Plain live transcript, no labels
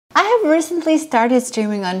I've recently started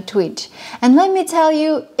streaming on Twitch, and let me tell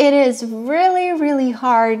you, it is really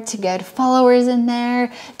hard to get followers in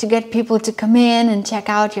there, to get people to come in and check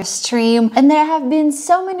out your stream. And there have been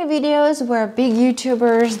so many videos where big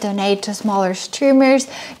YouTubers donate to smaller streamers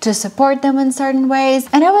to support them in certain ways.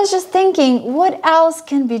 And I was just thinking, what else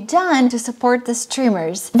can be done to support the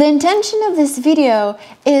streamers? The intention of this video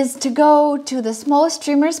is to go to the small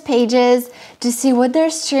streamers pages, to see what they're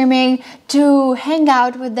streaming, to hang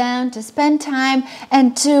out with them, to spend time,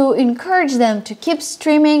 and to encourage them to keep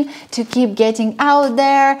streaming, to keep getting out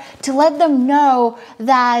there, to let them know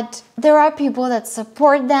that there are people that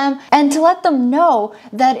support them, and to let them know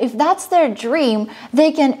that if that's their dream,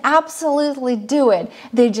 they can absolutely do it.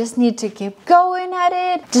 They just need to keep going at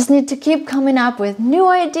it, just need to keep coming up with new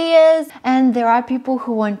ideas, and there are people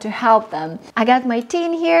who want to help them. I got my tea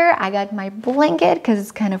in here, I got my blanket because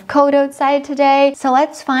it's kind of cold outside today, so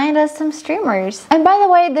let's find us some streamers. And by the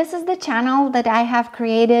way, this is the channel that I have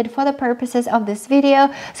created for the purposes of this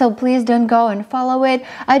video, so please don't go and follow it.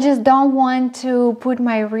 I just don't want to put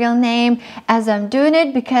my real name as I'm doing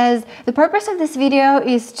it, because the purpose of this video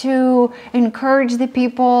is to encourage the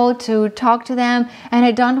people, to talk to them, and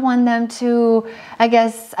I don't want them to, I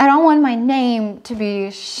don't want my name to be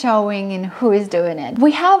showing in who is doing it.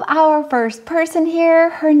 We have our first person here.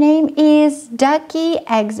 Her name is Ducky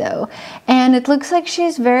Exo, and it looks like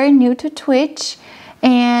she's very new to Twitch,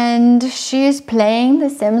 and she's playing The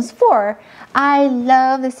Sims 4. I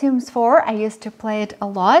love The Sims 4. I used to play it a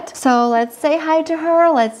lot. So let's say hi to her.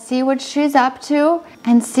 Let's see what she's up to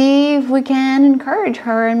and see if we can encourage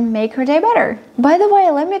her and make her day better. By the way,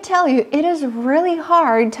 let me tell you, it is really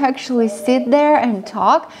hard to actually sit there and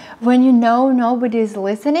talk when you know nobody's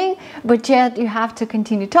listening, but yet you have to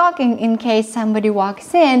continue talking in case somebody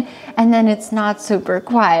walks in and then it's not super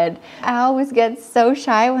quiet. I always get so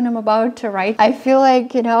shy when I'm about to write. I feel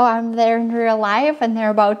like, you know, I'm there in real life and they're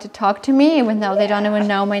about to talk to me, even though they don't even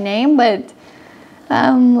know my name, but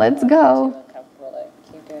let's go.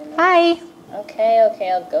 Hi. Okay,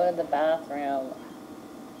 I'll go to the bathroom.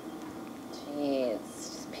 Jeez,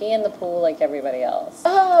 just pee in the pool like everybody else.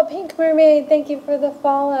 Oh, Pink Mermaid, thank you for the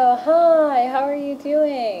follow. Hi, how are you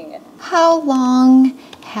doing? How long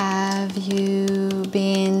have you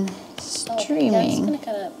been streaming? Yeah, I'm just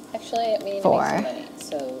gonna actually, we need to for? make some money,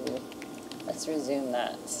 so let's resume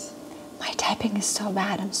that. My typing is so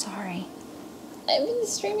bad, I'm sorry. I've been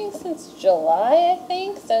streaming since July, I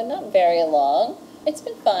think, so not very long. It's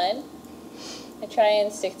been fun. I try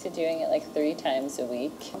and stick to doing it like 3 times a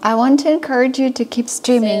week. I want to encourage you to keep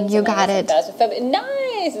streaming. Sims, you got it.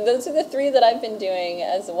 Nice! Those are the 3 that I've been doing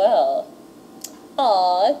as well.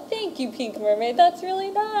 Aw, thank you, Pink Mermaid. That's really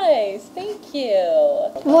nice. Thank you.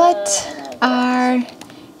 What are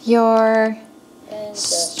your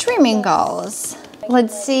streaming goals?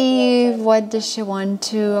 Let's see, what does she want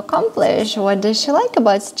to accomplish? What does she like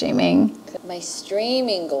about streaming? My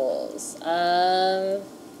streaming goals.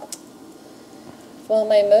 Well,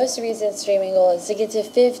 my most recent streaming goal is to get to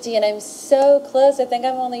 50, and I'm so close. I think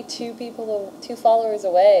I'm only 2 followers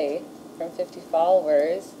away from 50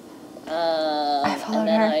 followers. I followed and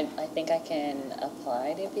then her. I think I can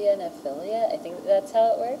apply to be an affiliate. I think that's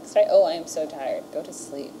how it works, right? Oh, I am so tired. Go to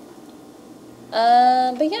sleep.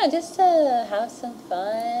 But yeah, just to have some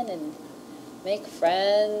fun and make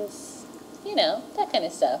friends, you know, that kind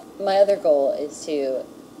of stuff. My other goal is to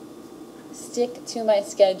stick to my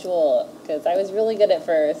schedule, because I was really good at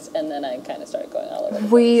first and then I kind of started going all over the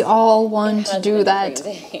place. We all want to do that.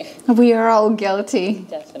 We are all guilty.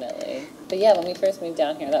 Definitely. But yeah, when we first moved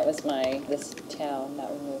down here, that was this town that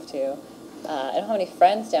we moved to. I don't have any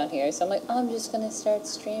friends down here, so I'm like, oh, I'm just going to start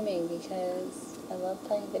streaming because I love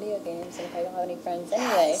playing video games, and if I don't have any friends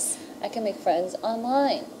anyway, I can make friends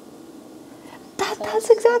online. That's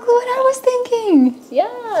exactly what I was thinking.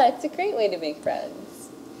 Yeah, it's a great way to make friends.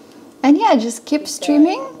 And yeah, just keep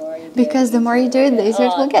streaming, because the more you do it, the easier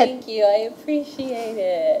it will get. Thank you, I appreciate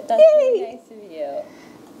it. That's Yay. really nice of you.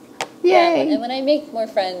 Yay! Yeah, and when I make more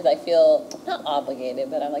friends, I feel not obligated,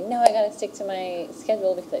 but I'm like, no, I gotta stick to my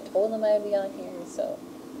schedule because I told them I would be on here, so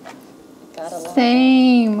I gotta log on.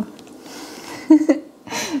 Same.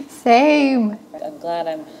 Same. I'm glad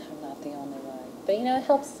I'm not the only one. But you know, it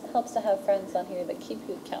helps to have friends on here that keep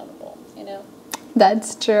you accountable, you know?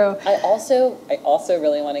 That's true. I also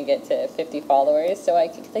really want to get to 50 followers, so I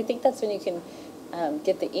think that's when you can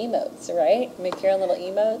get the emotes, right? Make your own little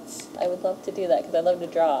emotes. I would love to do that because I love to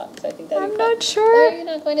draw, so I think that'd be fun. I'm not sure. Or you're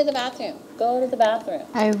not going to the bathroom. Go to the bathroom.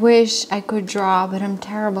 I wish I could draw, but I'm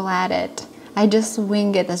terrible at it. I just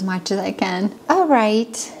wing it as much as I can. All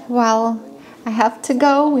right, well, I have to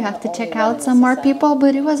go. We have to check out some more people,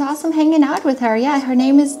 but it was awesome hanging out with her. Yeah, her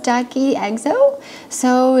name is Ducky Exo.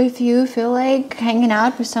 So if you feel like hanging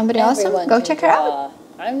out with somebody awesome, go check her out.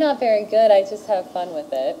 I'm not very good. I just have fun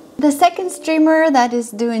with it. The second streamer that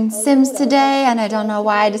is doing Sims today, and I don't know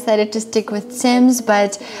why I decided to stick with Sims,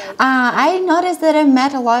 but I noticed that I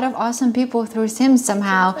met a lot of awesome people through Sims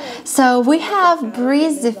somehow. So we have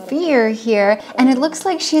Breeze Zephyr here, and it looks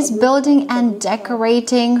like she's building and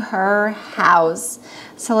decorating her house.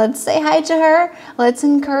 So let's say hi to her. Let's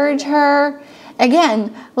encourage her.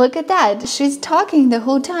 Again, look at that. She's talking the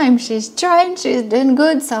whole time. She's trying, she's doing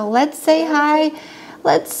good. So let's say hi.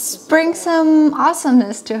 Let's bring some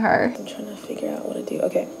awesomeness to her. I'm trying to figure out what to do.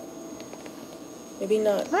 Okay. Maybe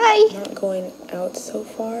not, Hi. not going out so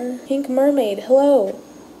far. Pink Mermaid, hello.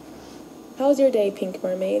 How's your day, Pink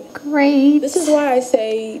Mermaid? Great. This is why I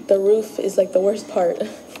say the roof is like the worst part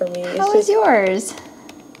for me. How was yours?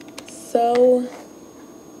 So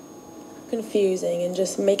confusing, and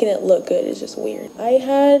just making it look good is just weird. I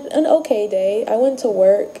had an okay day. I went to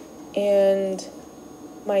work and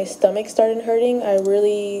my stomach started hurting. I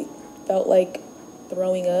really felt like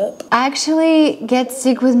throwing up. I actually get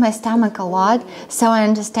sick with my stomach a lot, so I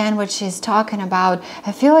understand what she's talking about.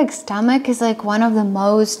 I feel like stomach is like one of the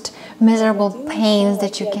most miserable pains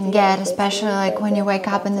that you can get, especially like when you wake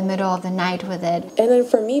up in the middle of the night with it. And then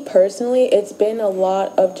for me personally, it's been a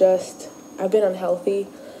lot of just, I've been unhealthy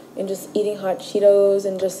and just eating hot Cheetos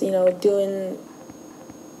and just, you know, doing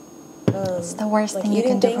It's the worst like thing you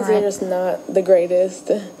can do things for are it. just not the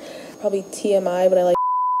greatest. Probably TMI, but I like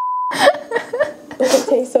it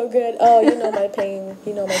tastes so good. Oh, you know my pain.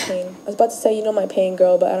 You know my pain. I was about to say you know my pain,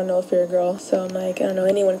 girl, but I don't know if you're a girl. So I'm like, I don't know.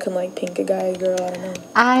 Anyone can like pink, a guy, a girl. I don't know.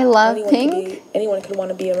 I love Anyone pink. Anyone could want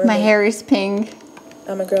to be a mermaid. My hair is pink.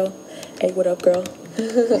 I'm a girl. Hey, what up, girl?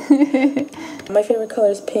 My favorite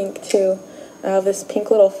color is pink too. I have this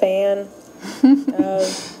pink little fan. I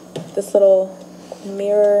have this little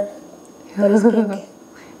mirror that is pink.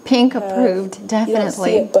 Pink approved, You don't see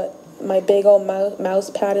definitely. it, but my big old mouse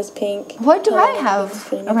pad is pink. What do I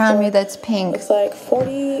have around me that's pink? It's like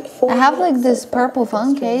 40 I have like minutes this so far. purple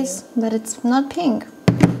phone It's streaming. case, but it's not pink.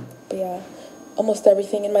 But yeah, almost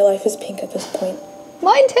everything in my life is pink at this point.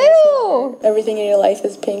 Mine too! Everything in your life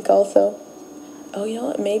is pink also. Oh, you know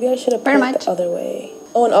what? Maybe I should have put Pretty it much. the other way.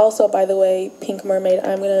 Oh, and also, by the way, Pink Mermaid,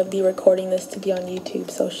 I'm going to be recording this to be on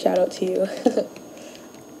YouTube, so shout out to you.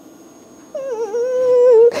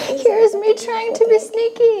 Here's me trying to be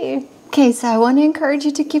sneaky. Okay, so I want to encourage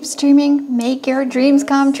you to keep streaming. Make your dreams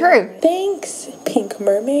come true. Thanks, Pink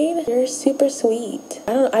Mermaid. You're super sweet.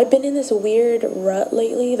 I don't know, I've been in this weird rut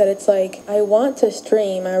lately that it's like, I want to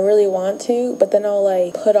stream, I really want to, but then I'll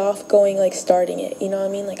like put off going, like starting it, you know what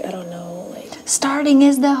I mean? Like, I don't know, like, Starting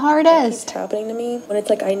is the it's hardest. happening to me. When it's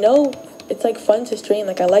like, I know it's like fun to stream,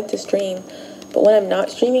 like I like to stream, but when I'm not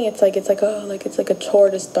streaming, it's like oh, like it's like a chore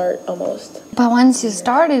to start almost. But once you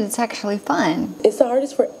start it, it's actually fun. It's the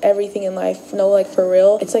hardest for everything in life. No, like for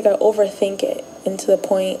real. It's like I overthink it into the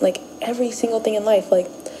point, like every single thing in life, like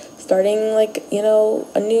starting like, you know,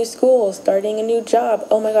 a new school, starting a new job.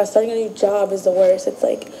 Oh my God, starting a new job is the worst. It's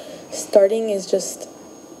like starting is just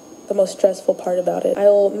the most stressful part about it. I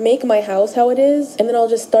will make my house how it is, and then I'll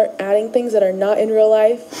just start adding things that are not in real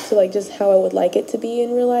life to like just how I would like it to be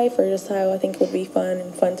in real life, or just how I think it would be fun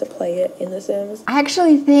to play it in The Sims. I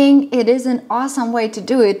actually think it is an awesome way to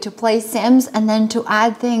do it, to play Sims and then to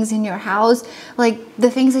add things in your house, like the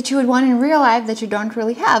things that you would want in real life that you don't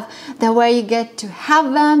really have. That way you get to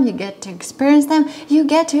have them, you get to experience them, you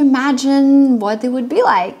get to imagine what they would be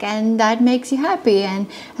like, and that makes you happy. And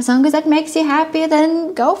as long as that makes you happy,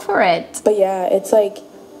 then go for it. But yeah, it's like,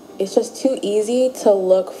 it's just too easy to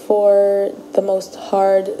look for the most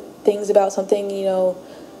hard things about something, you know,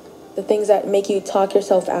 the things that make you talk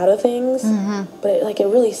yourself out of things. But it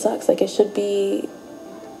really sucks. Like, it should be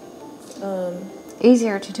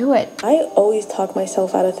Easier to do it. I always talk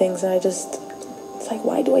myself out of things, and it's like,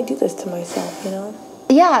 why do I do this to myself, you know?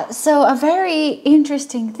 Yeah, so a very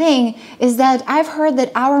interesting thing is that I've heard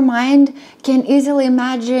that our mind can easily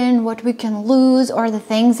imagine what we can lose or the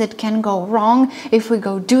things that can go wrong if we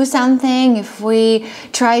go do something, if we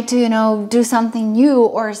try to, you know, do something new,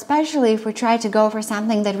 or especially if we try to go for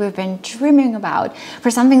something that we've been dreaming about,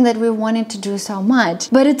 for something that we wanted to do so much.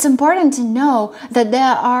 But it's important to know that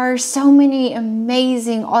there are so many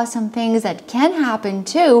amazing, awesome things that can happen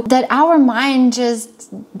too, that our mind just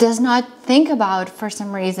does not think about for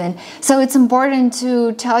some reason. So it's important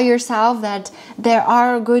to tell yourself that there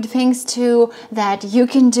are good things too, that you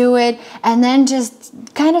can do it, and then just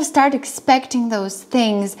kind of start expecting those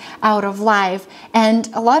things out of life. And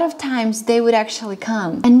a lot of times they would actually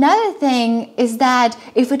come. Another thing is that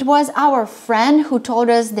if it was our friend who told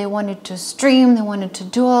us they wanted to stream, they wanted to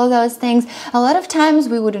do all those things, a lot of times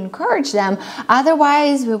we would encourage them.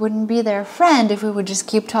 Otherwise, we wouldn't be their friend if we would just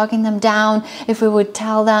keep talking them down, if we would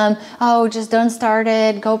tell them, oh, just don't start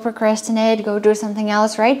it, go procrastinate, go do something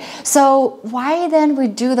else, right? So why then we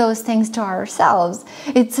do those things to ourselves?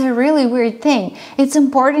 It's a really weird thing. It's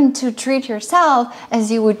important to treat yourself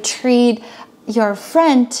as you would treat your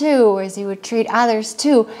friend too, as you would treat others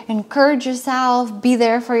too. Encourage yourself, be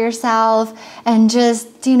there for yourself, and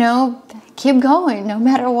just, you know, keep going no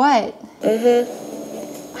matter what.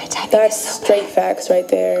 That's so straight facts right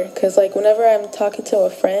there. Because like whenever I'm talking to a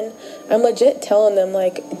friend, I'm legit telling them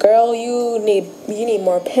like, girl, you need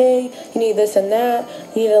more pay, you need this and that,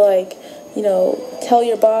 you need to like, you know, tell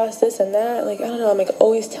your boss this and that. Like, I don't know, I'm like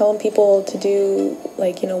always telling people to do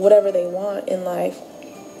like, you know, whatever they want in life.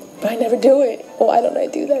 But I never do it. Why don't I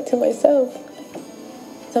do that to myself?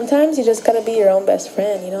 Sometimes you just gotta be your own best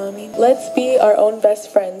friend, you know what I mean? Let's be our own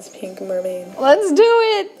best friends, Pink Mermaid. Let's do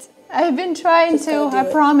it! I've been trying to, I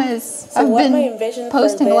promise. So I've been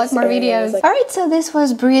posting a lot more videos. Like, alright, so this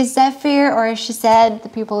was Breeze Zephyr, or as she said, the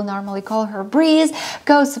people normally call her Breeze.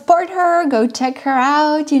 Go support her, go check her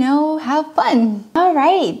out, you know, have fun.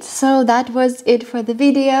 Alright, so that was it for the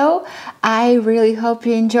video. I really hope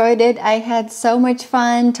you enjoyed it. I had so much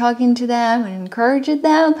fun talking to them and encouraging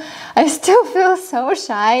them. I still feel so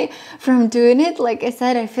shy from doing it. Like I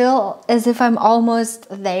said, I feel as if I'm almost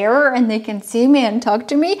there and they can see me and talk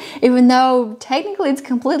to me, even though technically it's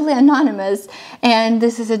completely anonymous and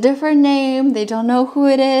this is a different name. They don't know who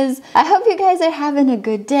it is. I hope you guys are having a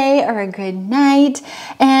good day or a good night.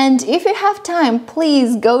 And if you have time,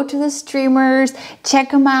 please go to the streamers,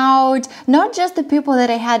 check them out. Not just the people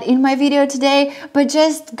that I had in my video today, but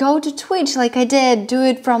just go to Twitch like I did. Do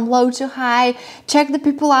it from low to high. Check the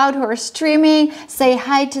people out who are streaming. Say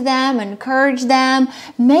hi to them, encourage them.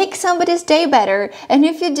 Make somebody's day better. And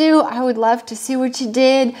if you do, I would love to see what you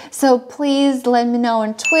did. So please let me know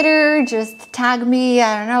on Twitter, just tag me,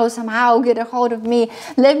 I don't know, somehow get a hold of me,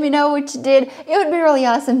 let me know what you did. It would be really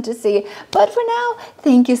awesome to see. But for now,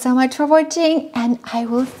 thank you so much for watching and I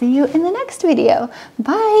will see you in the next video.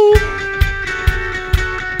 Bye!